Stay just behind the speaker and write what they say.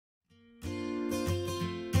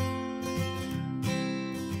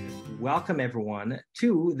Welcome everyone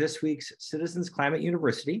to this week's Citizens Climate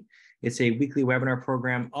University. It's a weekly webinar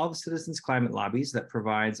program of Citizens Climate Lobbies that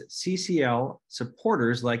provides CCL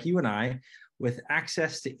supporters like you and I with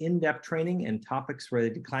access to in-depth training and topics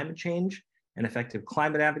related to climate change and effective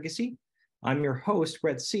climate advocacy. I'm your host,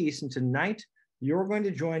 Brett Cease, and tonight you're going to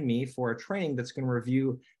join me for a training that's going to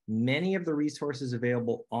review many of the resources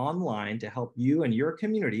available online to help you and your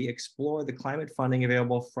community explore the climate funding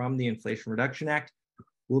available from the Inflation Reduction Act.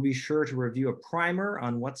 We'll be sure to review a primer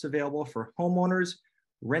on what's available for homeowners,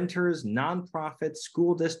 renters, nonprofits,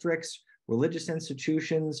 school districts, religious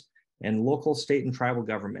institutions, and local, state, and tribal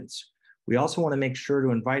governments. We also want to make sure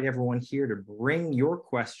to invite everyone here to bring your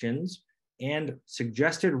questions and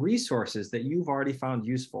suggested resources that you've already found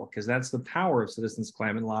useful, because that's the power of Citizens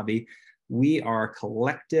Climate Lobby. We are a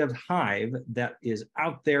collective hive that is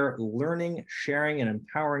out there learning, sharing, and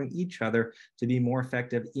empowering each other to be more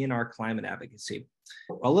effective in our climate advocacy.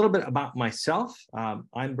 A little bit about myself.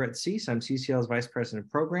 I'm Brett Cease. I'm CCL's Vice President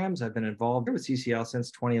of Programs. I've been involved with CCL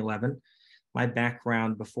since 2011. My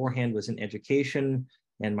background beforehand was in education,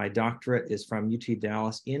 and my doctorate is from UT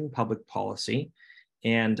Dallas in public policy.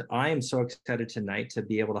 And I am so excited tonight to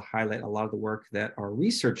be able to highlight a lot of the work that our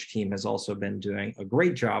research team has also been doing a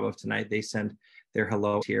great job of tonight. They send their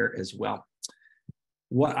hello here as well.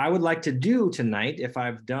 What I would like to do tonight, if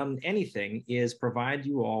I've done anything, is provide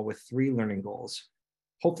you all with 3 learning goals.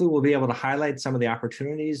 Hopefully we'll be able to highlight some of the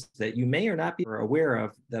opportunities that you may or not be aware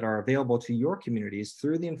of that are available to your communities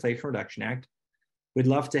through the Inflation Reduction Act. We'd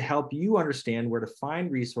love to help you understand where to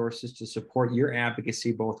find resources to support your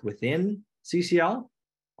advocacy, both within CCL,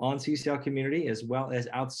 on CCL Community, as well as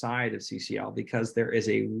outside of CCL, because there is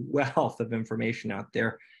a wealth of information out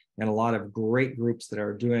there and a lot of great groups that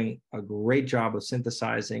are doing a great job of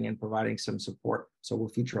synthesizing and providing some support. So we'll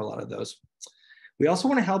feature a lot of those. We also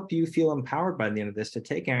want to help you feel empowered by the end of this to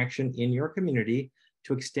take action in your community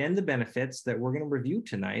to extend the benefits that we're going to review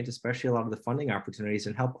tonight, especially a lot of the funding opportunities,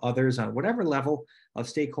 and help others on whatever level of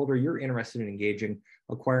stakeholder you're interested in engaging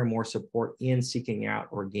acquire more support in seeking out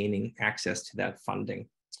or gaining access to that funding.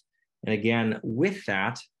 And again, with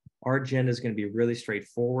that, our agenda is going to be really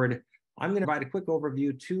straightforward. I'm going to provide a quick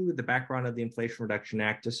overview to the background of the Inflation Reduction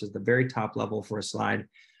Act, just as the very top level for a slide.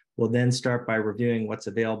 We'll then start by reviewing what's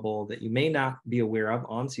available that you may not be aware of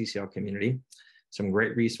on CCL Community, some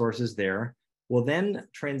great resources there. We'll then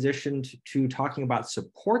transition to talking about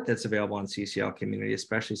support that's available on CCL Community,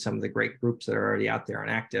 especially some of the great groups that are already out there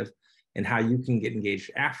and active, and how you can get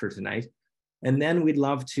engaged after tonight. And then we'd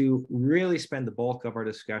love to really spend the bulk of our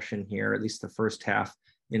discussion here, at least the first half,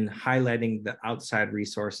 in highlighting the outside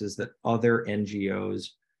resources that other NGOs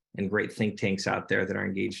and great think tanks out there that are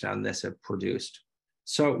engaged on this have produced.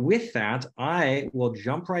 So with that, I will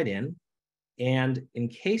jump right in. And in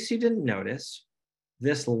case you didn't notice,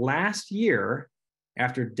 this last year,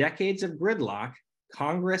 after decades of gridlock,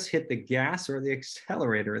 Congress hit the gas, or the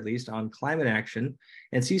accelerator at least, on climate action,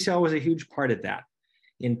 and CCL was a huge part of that.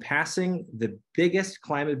 In passing the biggest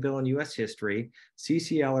climate bill in US history,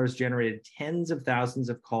 CCLers generated tens of thousands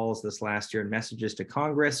of calls this last year and messages to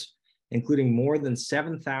Congress, including more than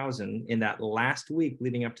 7,000 in that last week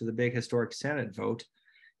leading up to the big historic Senate vote.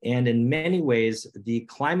 And in many ways, the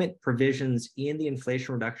climate provisions in the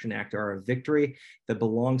Inflation Reduction Act are a victory that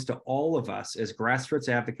belongs to all of us as grassroots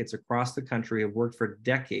advocates across the country who have worked for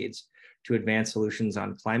decades to advance solutions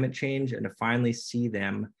on climate change and to finally see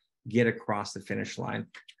them get across the finish line.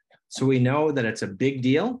 So we know that it's a big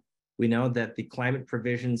deal. We know that the climate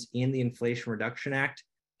provisions in the Inflation Reduction Act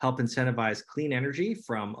help incentivize clean energy,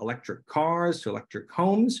 from electric cars to electric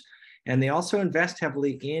homes. And they also invest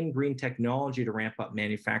heavily in green technology to ramp up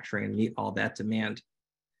manufacturing and meet all that demand.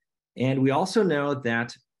 And we also know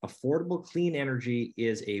that affordable clean energy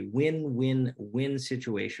is a win-win-win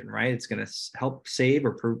situation, right? It's going to help save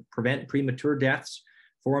or prevent premature deaths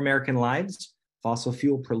for American lives. Fossil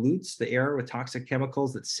fuel pollutes the air with toxic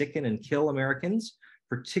chemicals that sicken and kill Americans,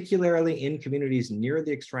 particularly in communities near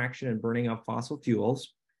the extraction and burning of fossil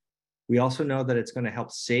fuels. We also know that it's going to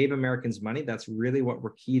help save Americans money. That's really what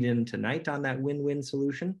we're keyed in tonight on, that win-win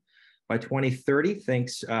solution. By 2030,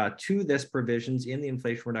 thanks to this provisions in the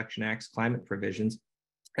Inflation Reduction Act's climate provisions,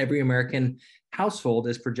 every American household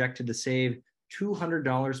is projected to save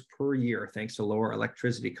 $200 per year thanks to lower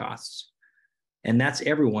electricity costs. And that's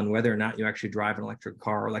everyone, whether or not you actually drive an electric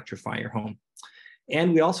car or electrify your home.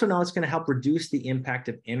 And we also know it's going to help reduce the impact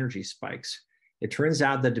of energy spikes. It turns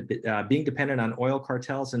out that being dependent on oil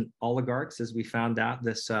cartels and oligarchs, as we found out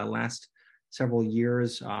this last several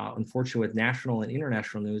years, unfortunately with national and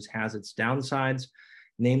international news, has its downsides,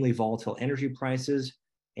 namely volatile energy prices,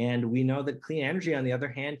 And we know that clean energy, on the other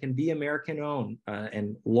hand, can be American-owned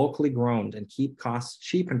and locally grown and keep costs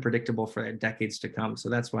cheap and predictable for decades to come. So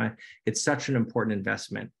that's why it's such an important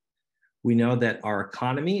investment. We know that our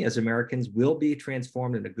economy as Americans will be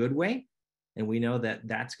transformed in a good way. And we know that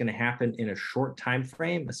that's going to happen in a short time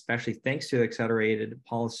frame, especially thanks to accelerated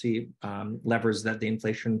policy levers that the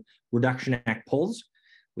Inflation Reduction Act pulls.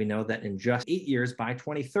 We know that in just 8 years, by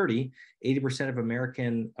 2030, 80% of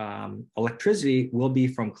American electricity will be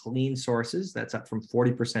from clean sources. That's up from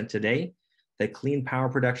 40% today. That clean power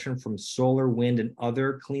production from solar, wind, and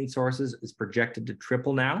other clean sources is projected to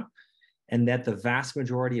triple now. And that the vast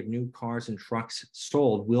majority of new cars and trucks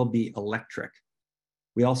sold will be electric.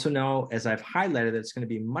 We also know, as I've highlighted, that it's going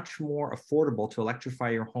to be much more affordable to electrify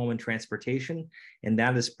your home and transportation. And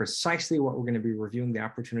that is precisely what we're going to be reviewing the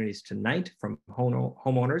opportunities tonight from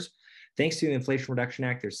homeowners. Thanks to the Inflation Reduction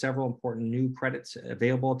Act, there's several important new credits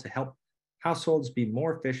available to help households be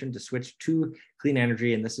more efficient to switch to clean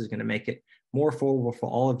energy. And this is going to make it more affordable for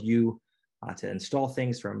all of you to install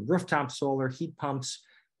things from rooftop solar, heat pumps,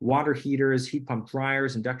 water heaters, heat pump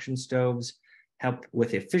dryers, induction stoves, help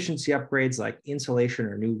with efficiency upgrades like insulation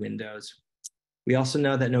or new windows. We also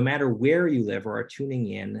know that no matter where you live or are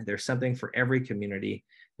tuning in, there's something for every community.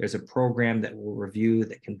 There's a program that we'll review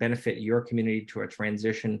that can benefit your community to a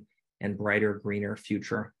transition and brighter, greener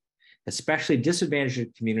future. Especially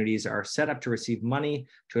disadvantaged communities are set up to receive money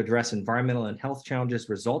to address environmental and health challenges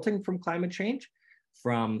resulting from climate change,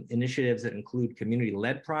 from initiatives that include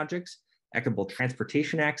community-led projects, equitable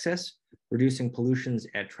transportation access, reducing pollutions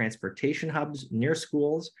at transportation hubs near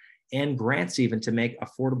schools, and grants even to make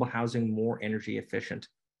affordable housing more energy efficient.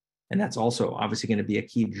 And that's also obviously going to be a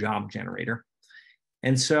key job generator.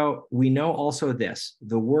 And so we know also this,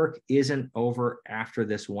 the work isn't over after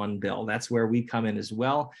this one bill. That's where we come in as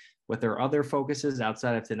well with our other focuses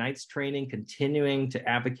outside of tonight's training, continuing to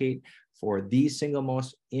advocate for the single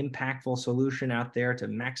most impactful solution out there to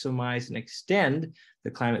maximize and extend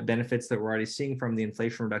the climate benefits that we're already seeing from the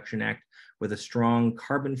Inflation Reduction Act with a strong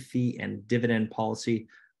carbon fee and dividend policy,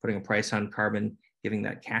 putting a price on carbon, giving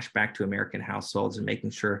that cash back to American households and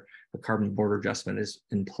making sure the carbon border adjustment is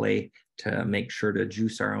in play to make sure to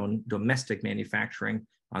juice our own domestic manufacturing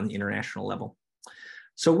on the international level.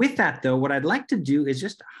 So with that, though, what I'd like to do is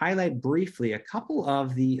just highlight briefly a couple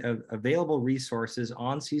of the available resources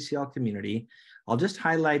on CCL Community. I'll just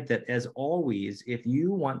highlight that, as always, if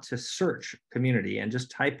you want to search community and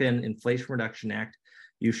just type in Inflation Reduction Act,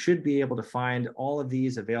 you should be able to find all of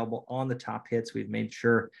these available on the top hits. We've made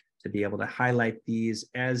sure to be able to highlight these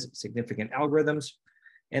as significant algorithms.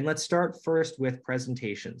 And let's start first with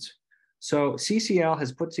presentations. So CCL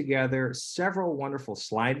has put together several wonderful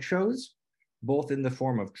slideshows, both in the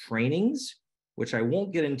form of trainings, which I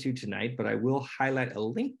won't get into tonight, but I will highlight a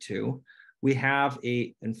link to. We have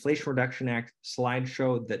a Inflation Reduction Act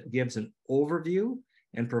slideshow that gives an overview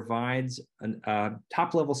and provides a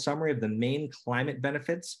top-level summary of the main climate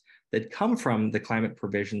benefits that come from the climate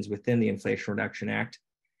provisions within the Inflation Reduction Act.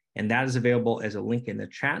 And that is available as a link in the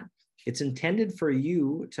chat. It's intended for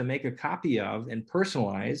you to make a copy of and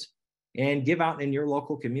personalize and give out in your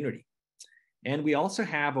local community. And we also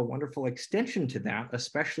have a wonderful extension to that,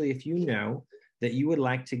 especially if you know that you would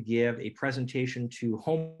like to give a presentation to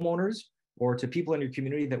homeowners or to people in your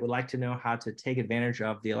community that would like to know how to take advantage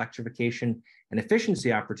of the electrification and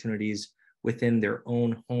efficiency opportunities within their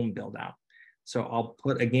own home build out. So I'll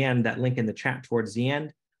put, again, that link in the chat towards the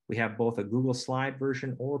end. We have both a Google Slide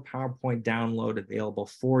version or PowerPoint download available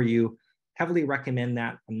for you. Heavily recommend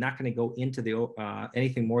that. I'm not going to go into the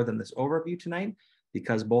anything more than this overview tonight,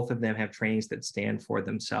 because both of them have trainings that stand for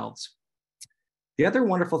themselves. The other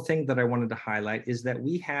wonderful thing that I wanted to highlight is that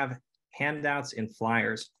we have handouts and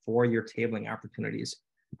flyers for your tabling opportunities.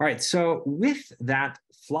 All right, so with that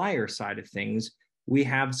flyer side of things, we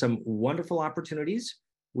have some wonderful opportunities.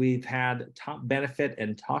 We've had top benefit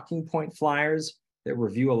and talking point flyers that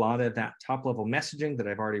review a lot of that top level messaging that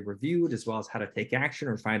I've already reviewed, as well as how to take action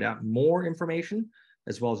or find out more information,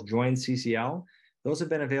 as well as join CCL. Those have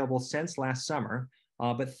been available since last summer.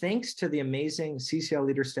 But thanks to the amazing CCL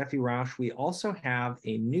leader, Steffi Rausch, we also have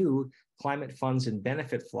a new Climate Funds and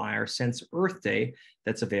Benefit flyer since Earth Day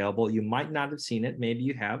that's available. You might not have seen it, maybe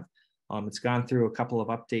you have. It's gone through a couple of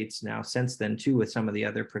updates now since then too, with some of the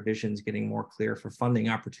other provisions getting more clear for funding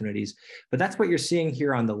opportunities. But that's what you're seeing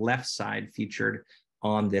here on the left side featured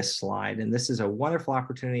on this slide. And this is a wonderful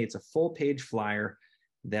opportunity. It's a full page flyer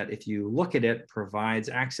that, if you look at it, provides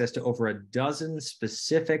access to over a dozen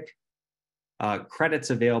specific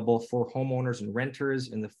credits available for homeowners and renters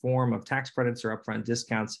in the form of tax credits or upfront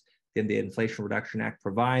discounts that the Inflation Reduction Act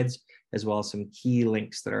provides, as well as some key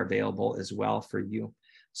links that are available as well for you.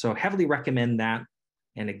 So heavily recommend that.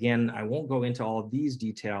 And again, I won't go into all of these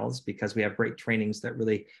details because we have great trainings that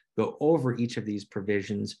really go over each of these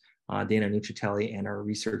provisions. Dana Nuccitelli and our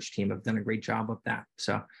research team have done a great job of that.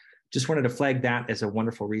 So just wanted to flag that as a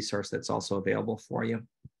wonderful resource that's also available for you.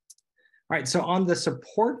 All right, so on the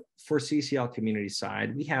support for CCL community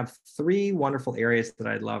side, we have 3 wonderful areas that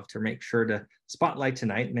I'd love to make sure to spotlight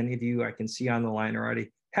tonight. Many of you I can see on the line are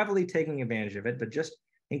already heavily taking advantage of it, but just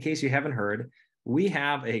in case you haven't heard, we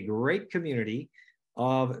have a great community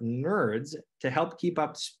of nerds to help keep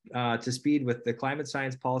up to speed with the climate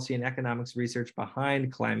science policy and economics research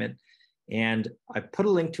behind climate. And I put a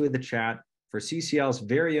link to the chat for CCL's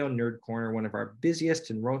very own Nerd Corner, one of our busiest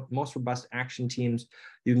and most robust action teams.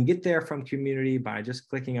 You can get there from community by just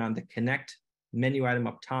clicking on the Connect menu item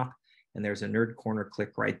up top, and there's a Nerd Corner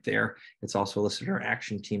click right there. It's also listed in our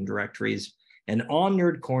action team directories. And on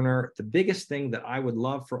Nerd Corner, the biggest thing that I would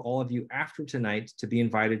love for all of you after tonight to be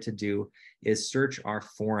invited to do is search our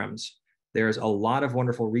forums. There's a lot of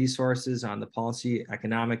wonderful resources on the policy,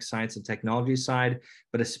 economics, science, and technology side,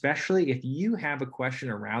 but especially if you have a question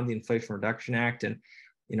around the Inflation Reduction Act and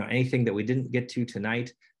anything that we didn't get to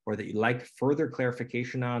tonight, or that you'd like further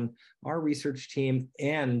clarification on, our research team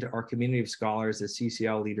and our community of scholars as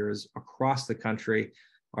CCL leaders across the country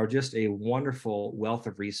are just a wonderful wealth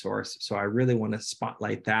of resource. So I really want to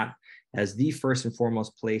spotlight that as the first and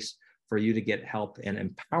foremost place for you to get help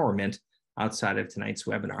and empowerment outside of tonight's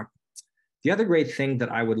webinar. The other great thing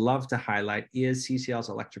that I would love to highlight is CCL's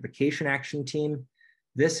Electrification Action Team.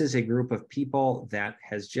 This is a group of people that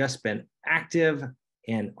has just been active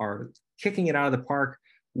and are kicking it out of the park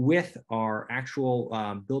with our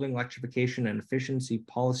actual building electrification and efficiency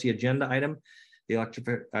policy agenda item. The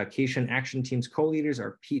Electrification Action Team's co-leaders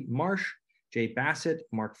are Pete Marsh, Jay Bassett,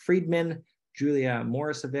 Mark Friedman, Julia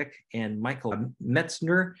Morisovic, and Michael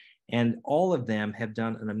Metzner. And all of them have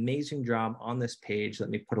done an amazing job on this page. Let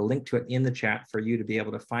me put a link to it in the chat for you to be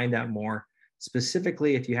able to find out more.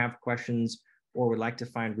 Specifically, if you have questions or would like to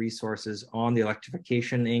find resources on the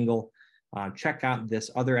electrification angle, check out this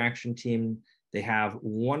other action team. They have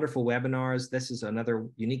wonderful webinars. This is another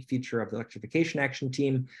unique feature of the Electrification Action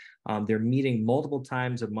Team. They're meeting multiple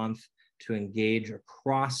times a month to engage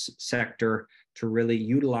across sector to really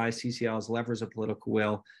utilize CCL's levers of political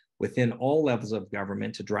will within all levels of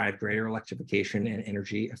government to drive greater electrification and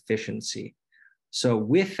energy efficiency. So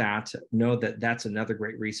with that, know that that's another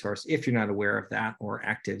great resource if you're not aware of that or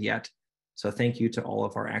active yet. So thank you to all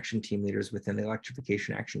of our action team leaders within the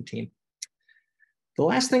Electrification Action Team. The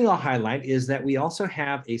last thing I'll highlight is that we also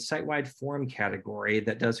have a site-wide forum category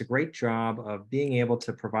that does a great job of being able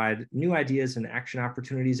to provide new ideas and action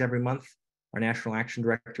opportunities every month. Our National Action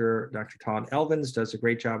Director, Dr. Todd Elvins, does a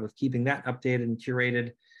great job of keeping that updated and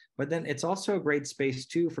curated. But then it's also a great space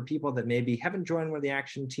too for people that maybe haven't joined one of the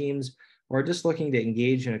action teams or are just looking to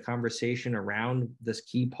engage in a conversation around this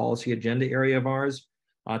key policy agenda area of ours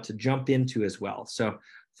to jump into as well. So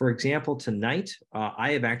for example, tonight,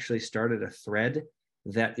 I have actually started a thread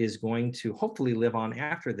that is going to hopefully live on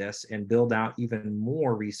after this and build out even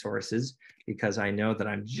more resources, because I know that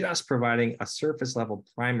I'm just providing a surface level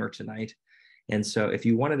primer tonight. And so if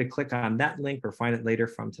you wanted to click on that link or find it later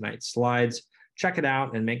from tonight's slides, check it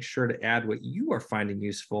out and make sure to add what you are finding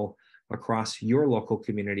useful across your local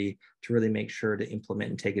community to really make sure to implement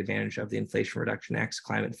and take advantage of the Inflation Reduction Act's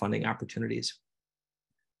climate funding opportunities.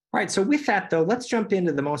 All right, so with that though, let's jump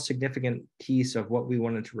into the most significant piece of what we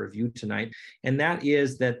wanted to review tonight. And that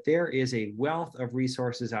is that there is a wealth of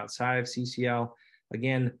resources outside of CCL.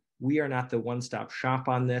 Again, we are not the one-stop shop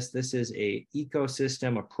on this. This is an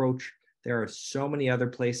ecosystem approach. There are so many other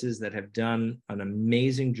places that have done an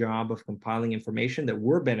amazing job of compiling information that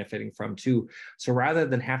we're benefiting from too. So rather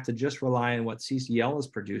than have to just rely on what CCL is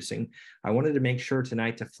producing, I wanted to make sure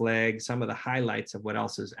tonight to flag some of the highlights of what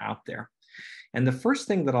else is out there. And the first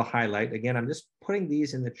thing that I'll highlight, again, I'm just putting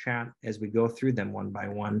these in the chat as we go through them one by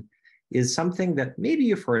one, is something that maybe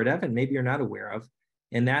you've heard of and maybe you're not aware of.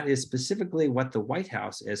 And that is specifically what the White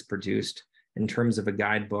House has produced in terms of a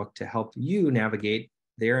guidebook to help you navigate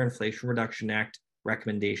their Inflation Reduction Act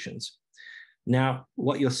recommendations. Now,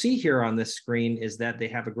 what you'll see here on this screen is that they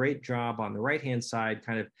have a great job on the right-hand side,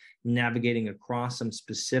 kind of navigating across some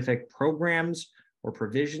specific programs or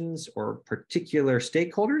provisions or particular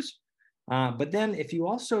stakeholders. But then if you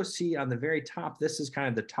also see on the very top, this is kind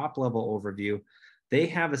of the top level overview. They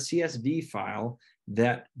have a CSV file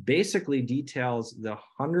that basically details the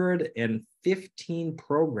 115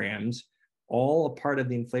 programs, all a part of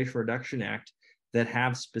the Inflation Reduction Act, that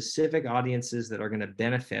have specific audiences that are going to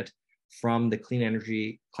benefit from the clean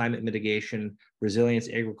energy, climate mitigation, resilience,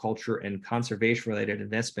 agriculture, and conservation related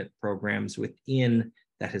investment programs within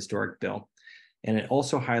that historic bill. And it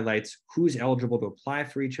also highlights who's eligible to apply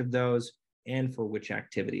for each of those and for which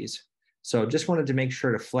activities. So just wanted to make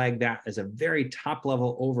sure to flag that as a very top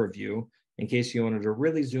level overview in case you wanted to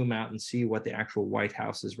really zoom out and see what the actual White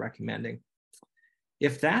House is recommending.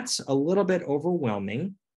 If that's a little bit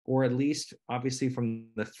overwhelming, or at least obviously from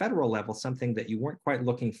the federal level, something that you weren't quite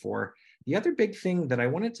looking for, the other big thing that I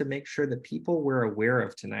wanted to make sure that people were aware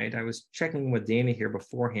of tonight, I was checking with Dana here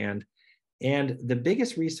beforehand, and the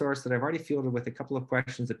biggest resource that I've already fielded with a couple of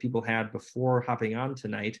questions that people had before hopping on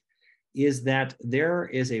tonight is that there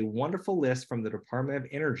is a wonderful list from the Department of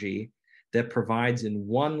Energy that provides in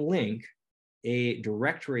one link a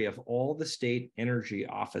directory of all the state energy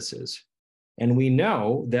offices. And we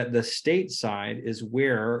know that the state side is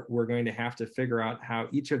where we're going to have to figure out how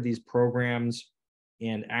each of these programs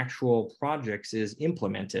and actual projects is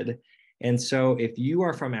implemented. And so if you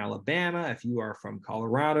are from Alabama, if you are from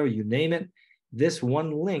Colorado, you name it, this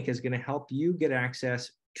one link is going to help you get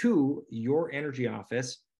access to your energy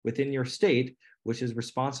office within your state, which is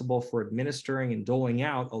responsible for administering and doling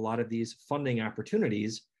out a lot of these funding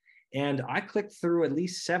opportunities. And I clicked through at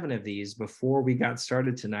least 7 of these before we got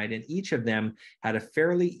started tonight, and each of them had a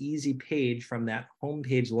fairly easy page from that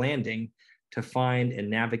homepage landing to find and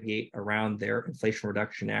navigate around their Inflation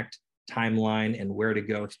Reduction Act timeline and where to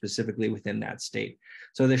go specifically within that state.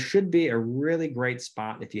 So this should be a really great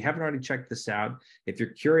spot. If you haven't already checked this out, if you're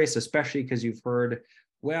curious, especially because you've heard,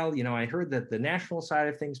 well, you know, I heard that the national side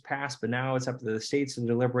of things passed, but now it's up to the states to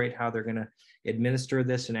deliberate how they're going to administer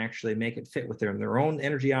this and actually make it fit within their own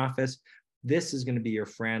energy office. This is going to be your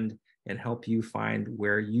friend and help you find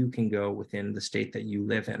where you can go within the state that you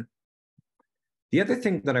live in. The other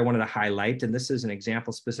thing that I wanted to highlight, and this is an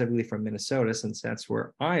example specifically from Minnesota, since that's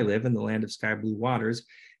where I live in the land of sky blue waters,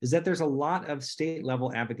 is that there's a lot of state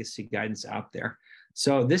level advocacy guidance out there.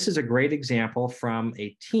 So this is a great example from a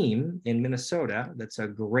team in Minnesota that's a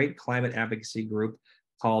great climate advocacy group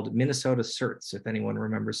called Minnesota CERTs, if anyone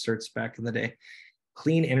remembers CERTs back in the day.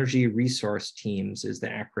 Clean Energy Resource Teams is the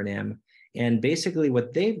acronym. And basically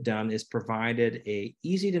what they've done is provided a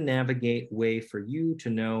easy to navigate way for you to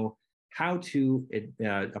know how to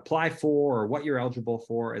apply for or what you're eligible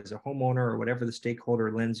for as a homeowner or whatever the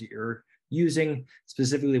stakeholder lens you're using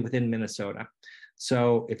specifically within Minnesota.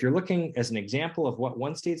 So if you're looking as an example of what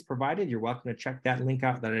one state's provided, you're welcome to check that link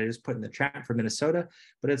out that I just put in the chat for Minnesota.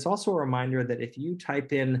 But it's also a reminder that if you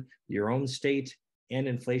type in your own state and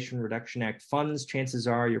Inflation Reduction Act funds, chances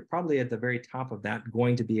are you're probably at the very top of that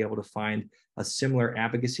going to be able to find a similar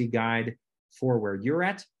advocacy guide for where you're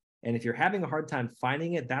at. And if you're having a hard time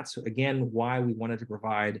finding it, that's again why we wanted to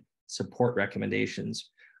provide support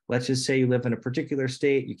recommendations. Let's just say you live in a particular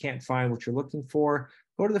state, you can't find what you're looking for,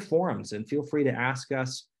 go to the forums and feel free to ask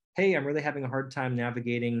us, hey, I'm really having a hard time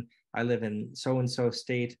navigating. I live in so-and-so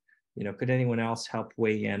state. You know, could anyone else help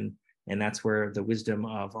weigh in? And that's where the wisdom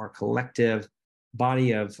of our collective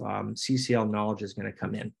body of CCL knowledge is going to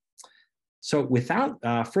come in. So without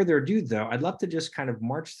further ado, though, I'd love to just kind of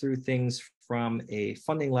march through things from a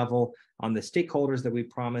funding level on the stakeholders that we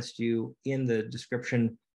promised you in the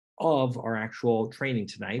description of our actual training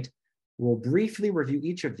tonight. We'll briefly review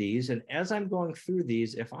each of these. And as I'm going through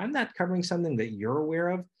these, if I'm not covering something that you're aware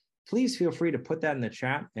of, please feel free to put that in the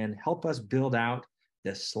chat and help us build out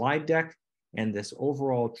this slide deck and this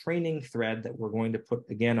overall training thread that we're going to put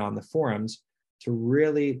again on the forums to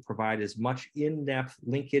really provide as much in-depth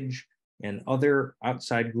linkage and other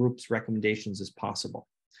outside groups recommendations as possible.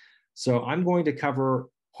 So I'm going to cover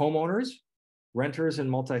homeowners, renters and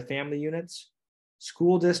multifamily units,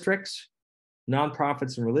 school districts,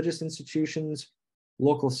 nonprofits and religious institutions,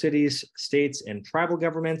 local cities, states, and tribal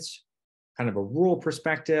governments, kind of a rural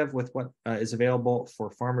perspective with what is available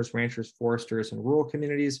for farmers, ranchers, foresters, and rural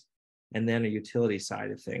communities, and then a utility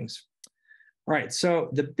side of things. All right, so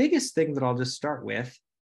the biggest thing that I'll just start with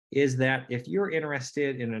is that if you're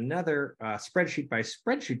interested in another spreadsheet by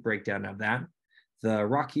spreadsheet breakdown of that, the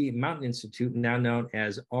Rocky Mountain Institute, now known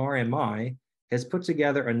as RMI, has put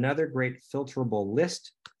together another great filterable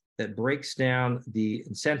list that breaks down the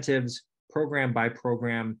incentives program by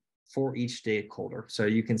program for each stakeholder. So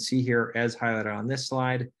you can see here, as highlighted on this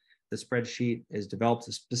slide, the spreadsheet is developed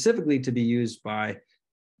specifically to be used by,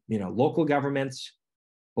 local governments,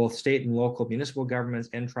 both state and local municipal governments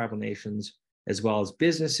and tribal nations, as well as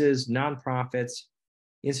businesses, nonprofits,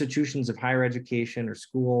 institutions of higher education or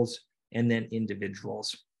schools, and then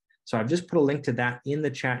individuals. So I've just put a link to that in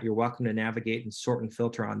the chat. You're welcome to navigate and sort and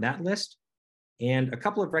filter on that list. And a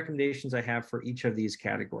couple of recommendations I have for each of these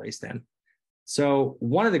categories then. So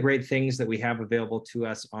one of the great things that we have available to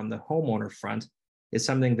us on the homeowner front is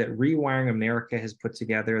something that Rewiring America has put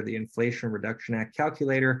together, the Inflation Reduction Act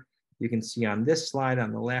calculator. You can see on this slide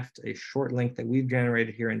on the left, a short link that we've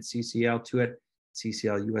generated here in CCL to it,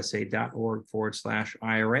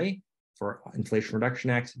 cclusa.org/IRA for Inflation Reduction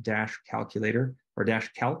Act -calculator or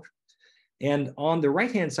 -calc. And on the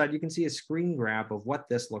right-hand side, you can see a screen grab of what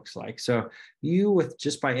this looks like. So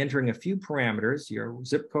just by entering a few parameters, your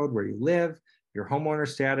zip code where you live, your homeowner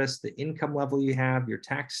status, the income level you have, your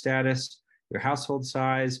tax status, your household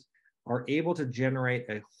size, are able to generate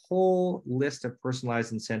a whole list of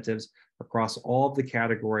personalized incentives across all of the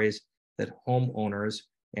categories that homeowners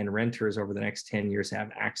and renters over the next 10 years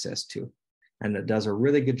have access to. And it does a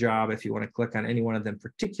really good job if you want to click on any one of them in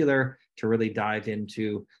particular to really dive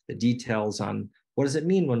into the details on what does it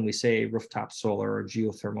mean when we say rooftop solar or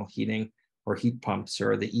geothermal heating or heat pumps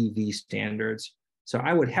or the EV standards. So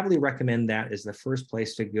I would heavily recommend that as the first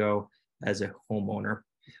place to go as a homeowner.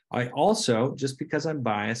 I also, just because I'm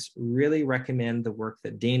biased, really recommend the work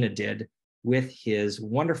that Dana did with his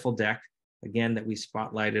wonderful deck, again, that we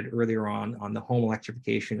spotlighted earlier on the home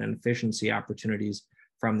electrification and efficiency opportunities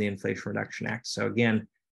from the Inflation Reduction Act. So again,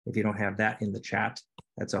 if you don't have that in the chat,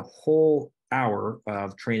 that's a whole hour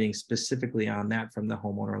of training specifically on that from the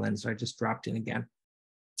homeowner lens. So I just dropped in again.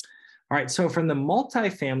 All right, so from the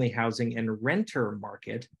multifamily housing and renter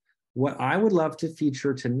market, what I would love to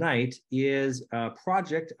feature tonight is a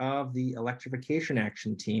project of the Electrification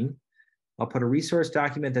Action Team. I'll put a resource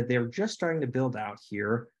document that they're just starting to build out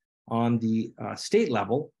here on the state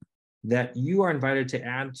level that you are invited to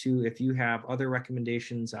add to if you have other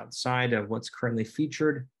recommendations outside of what's currently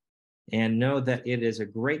featured, and know that it is a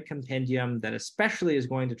great compendium that especially is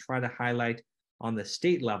going to try to highlight on the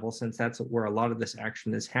state level, since that's where a lot of this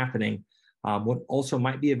action is happening, what also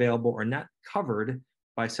might be available or not covered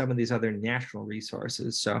by some of these other national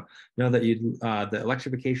resources. So know that the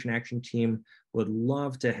Electrification Action Team would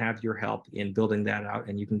love to have your help in building that out,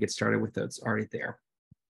 and you can get started with what's already there.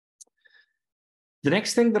 The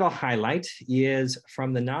next thing that I'll highlight is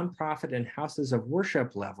from the nonprofit and houses of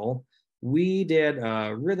worship level. We did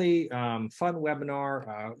a really fun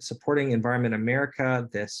webinar supporting Environment America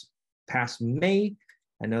this past May.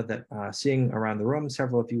 I know that seeing around the room,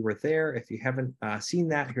 several of you were there. If you haven't seen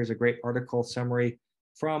that, here's a great article summary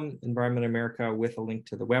from Environment America with a link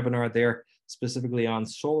to the webinar there, specifically on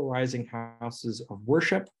solarizing houses of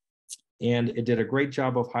worship. And it did a great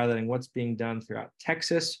job of highlighting what's being done throughout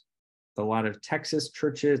Texas. A lot of Texas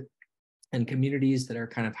churches and communities that are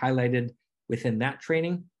kind of highlighted within that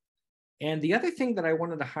training. And the other thing that I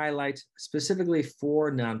wanted to highlight specifically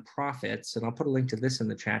for nonprofits, and I'll put a link to this in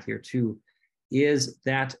the chat here too, is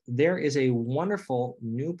that there is a wonderful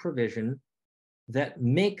new provision that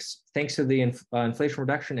makes, thanks to the Inflation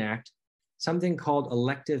Reduction Act, something called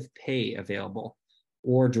elective pay available,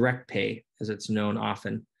 or direct pay, as it's known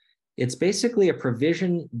often. It's basically a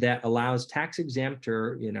provision that allows tax-exempt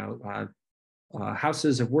or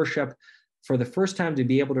houses of worship for the first time to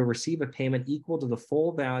be able to receive a payment equal to the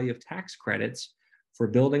full value of tax credits for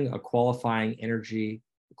building a qualifying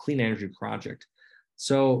clean energy project.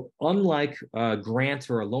 So unlike a grant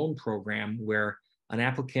or a loan program where an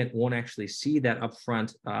applicant won't actually see that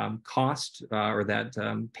upfront cost or that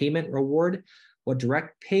payment reward, what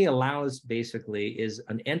direct pay allows basically is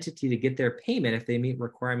an entity to get their payment if they meet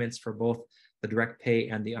requirements for both the direct pay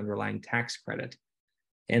and the underlying tax credit.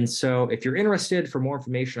 And so if you're interested for more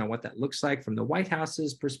information on what that looks like from the White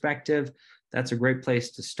House's perspective, that's a great place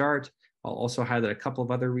to start. I'll also highlight a couple of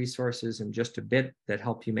other resources in just a bit that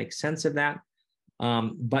help you make sense of that.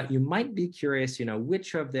 But you might be curious,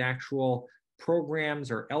 which of the actual programs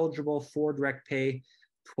are eligible for direct pay.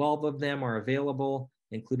 12 of them are available,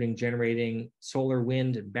 including generating solar,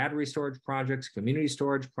 wind, and battery storage projects, community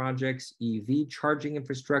storage projects, EV charging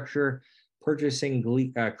infrastructure, purchasing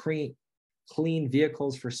clean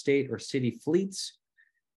vehicles for state or city fleets.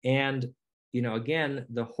 And, again,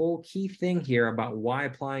 the whole key thing here about why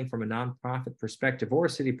applying from a nonprofit perspective or a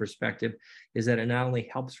city perspective is that it not only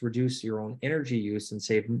helps reduce your own energy use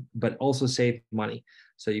and but also save money.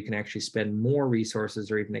 So you can actually spend more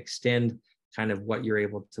resources or even extend kind of what you're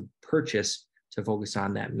able to purchase to focus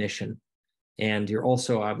on that mission. And you're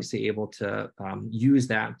also obviously able to use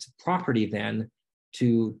that property then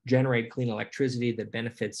to generate clean electricity that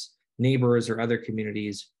benefits neighbors or other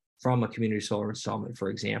communities from a community solar installment, for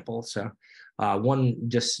example. So one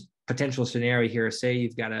just potential scenario here, say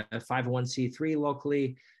you've got a 501c3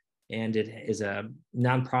 locally, and it is a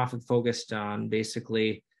nonprofit focused on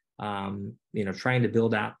basically trying to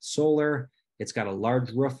build out solar. It's got a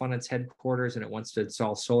large roof on its headquarters and it wants to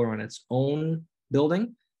install solar on its own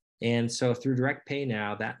building. And so through direct pay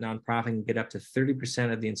now, that nonprofit can get up to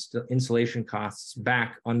 30% of the installation costs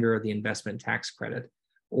back under the investment tax credit,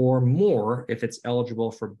 or more if it's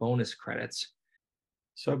eligible for bonus credits.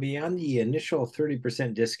 So beyond the initial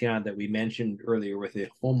 30% discount that we mentioned earlier with the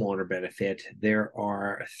homeowner benefit, there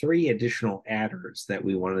are 3 additional adders that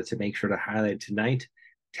we wanted to make sure to highlight tonight.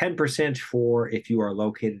 10% for if you are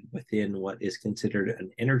located within what is considered an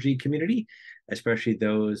energy community, especially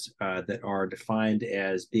those that are defined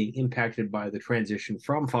as being impacted by the transition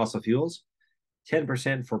from fossil fuels.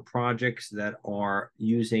 10% for projects that are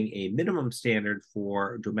using a minimum standard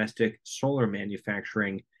for domestic solar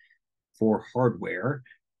manufacturing for hardware.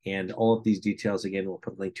 And all of these details, again, we'll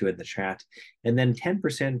put a link to it in the chat. And then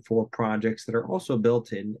 10% for projects that are also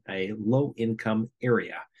built in a low income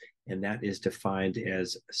area. And that is defined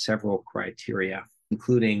as several criteria,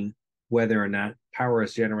 including whether or not power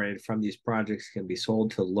is generated from these projects can be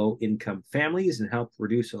sold to low income families and help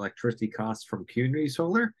reduce electricity costs from community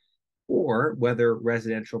solar, or whether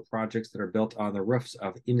residential projects that are built on the roofs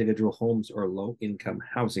of individual homes or low income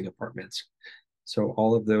housing apartments. So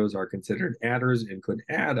all of those are considered adders and could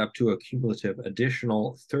add up to a cumulative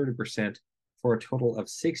additional 30% for a total of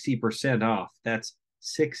 60% off. That's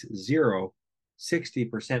 60%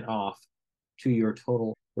 off to your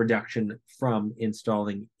total reduction from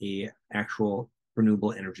installing a actual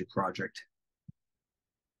renewable energy project.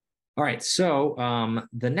 All right, so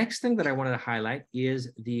the next thing that I wanted to highlight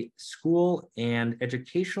is the school and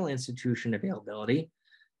educational institution availability.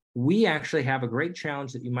 We actually have a great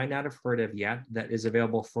challenge that you might not have heard of yet that is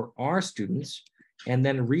available for our students. And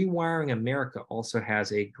then Rewiring America also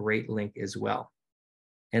has a great link as well.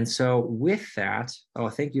 And so with that, oh,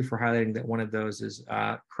 thank you for highlighting that one of those is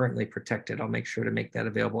currently protected. I'll make sure to make that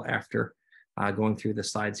available after going through the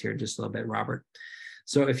slides here in just a little bit, Robert.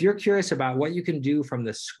 So if you're curious about what you can do from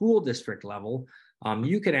the school district level,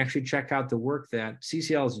 you can actually check out the work that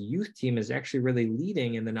CCL's youth team is actually really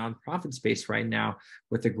leading in the nonprofit space right now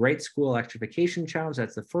with the Great School Electrification Challenge.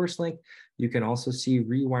 That's the first link. You can also see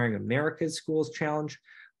Rewiring America's Schools Challenge.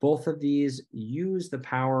 Both of these use the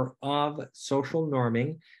power of social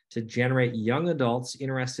norming to generate young adults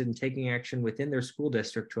interested in taking action within their school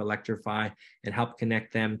district to electrify and help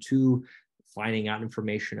connect them to finding out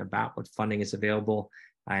information about what funding is available.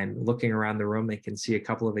 I'm looking around the room. I can see a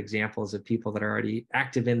couple of examples of people that are already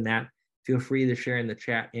active in that. Feel free to share in the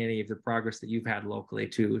chat any of the progress that you've had locally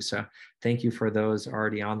too. So thank you for those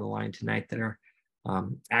already on the line tonight that are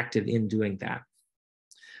active in doing that.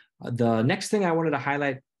 The next thing I wanted to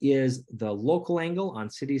highlight is the local angle on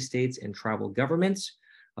cities, states, and tribal governments.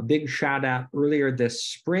 A big shout out earlier this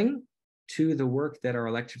spring to the work that our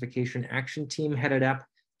electrification action team headed up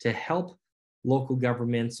to help local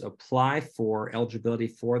governments apply for eligibility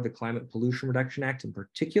for the Climate Pollution Reduction Act in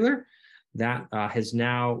particular. That has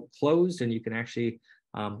now closed, and you can actually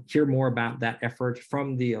hear more about that effort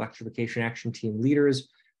from the electrification action team leaders.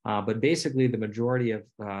 But basically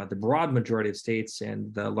the broad majority of states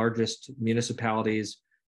and the largest municipalities,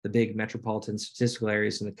 the big metropolitan statistical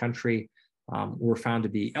areas in the country were found to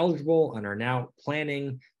be eligible and are now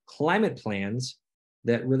planning climate plans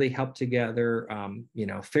that really help together,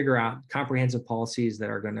 figure out comprehensive policies that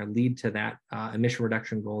are going to lead to that emission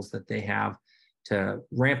reduction goals that they have to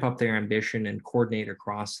ramp up their ambition and coordinate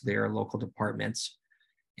across their local departments.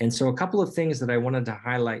 And so a couple of things that I wanted to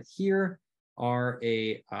highlight here are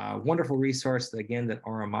a wonderful resource, again, that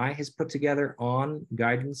RMI has put together on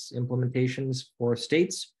guidance implementations for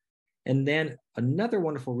states. And then another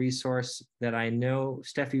wonderful resource that I know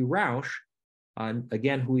Steffi Rausch,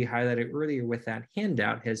 again, who we highlighted earlier with that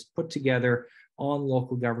handout, has put together on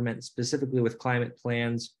local government, specifically with climate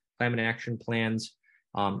plans, climate action plans,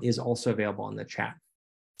 is also available in the chat.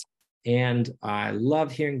 And I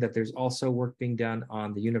love hearing that there's also work being done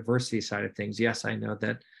on the university side of things. Yes, I know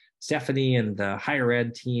that Stephanie and the higher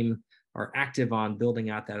ed team are active on building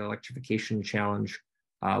out that electrification challenge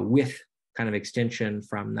with kind of extension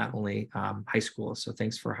from not only high school. So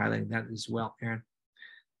thanks for highlighting that as well, Aaron.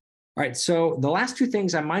 All right, so the last two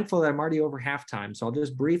things, I'm mindful that I'm already over halftime, so I'll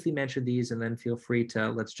just briefly mention these and then feel free to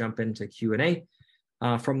let's jump into Q&A.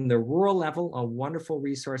 From the rural level, a wonderful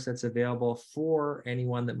resource that's available for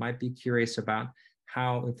anyone that might be curious about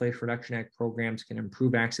how Inflation Reduction Act programs can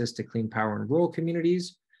improve access to clean power in rural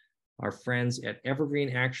communities. Our friends at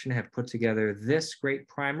Evergreen Action have put together this great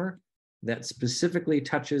primer that specifically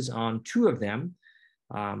touches on two of them.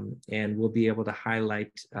 And we'll be able to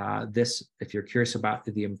highlight this if you're curious about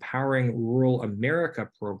the Empowering Rural America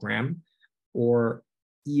program, or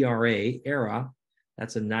ERA.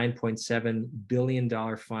 That's a $9.7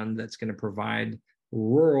 billion fund that's going to provide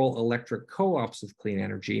rural electric co-ops with clean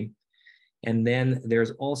energy. And then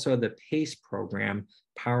there's also the PACE program,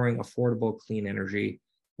 Powering Affordable Clean Energy,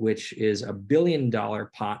 which is a $1 billion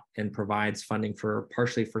pot and provides funding for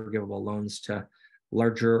partially forgivable loans to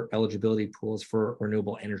larger eligibility pools for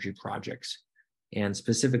renewable energy projects. And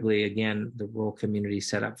specifically, again, the rural community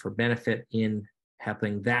set up for benefit in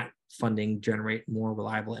helping that funding generate more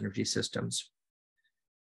reliable energy systems.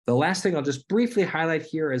 The last thing I'll just briefly highlight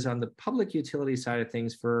here is on the public utility side of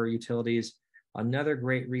things for utilities, another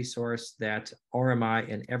great resource that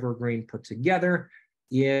RMI and Evergreen put together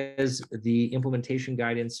is the implementation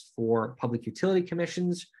guidance for public utility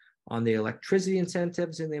commissions on the electricity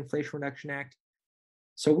incentives in the Inflation Reduction Act.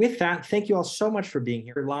 So with that, thank you all so much for being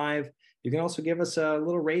here live. You can also give us a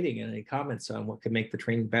little rating and any comments on what could make the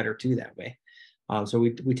training better too that way. So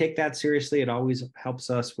we take that seriously. It always helps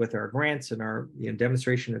us with our grants and our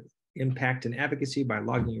demonstration of impact and advocacy by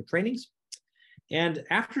logging your trainings. And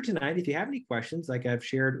after tonight, if you have any questions, like I've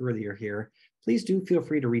shared earlier here, please do feel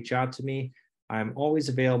free to reach out to me. I'm always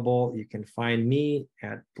available. You can find me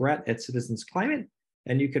at Brett@Citizens Climate,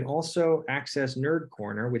 and you can also access Nerd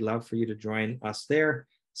Corner. We'd love for you to join us there,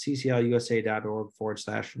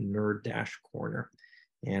 cclusa.org/nerd-corner.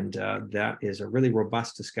 And that is a really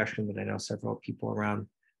robust discussion that I know several people around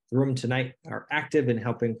the room tonight are active in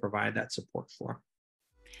helping provide that support for.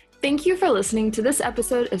 Thank you for listening to this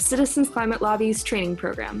episode of Citizens Climate Lobby's training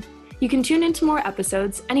program. You can tune into more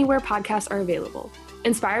episodes anywhere podcasts are available.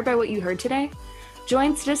 Inspired by what you heard today?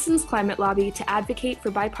 Join Citizens Climate Lobby to advocate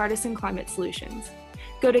for bipartisan climate solutions.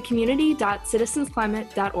 Go to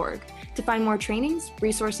community.citizensclimate.org to find more trainings,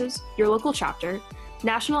 resources, your local chapter,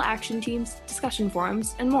 national action teams, discussion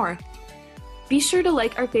forums, and more. Be sure to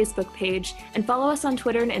like our Facebook page and follow us on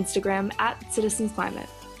Twitter and Instagram @CitizensClimate.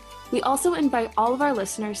 We also invite all of our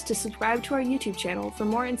listeners to subscribe to our YouTube channel for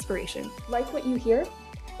more inspiration. Like what you hear?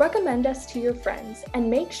 Recommend us to your friends and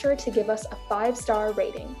make sure to give us a 5-star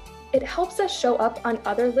rating. It helps us show up on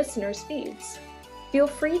other listeners' feeds. Feel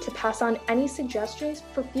free to pass on any suggestions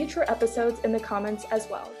for future episodes in the comments as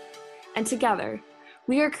well. And together,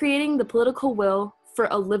 we are creating the political will for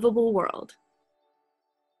a livable world.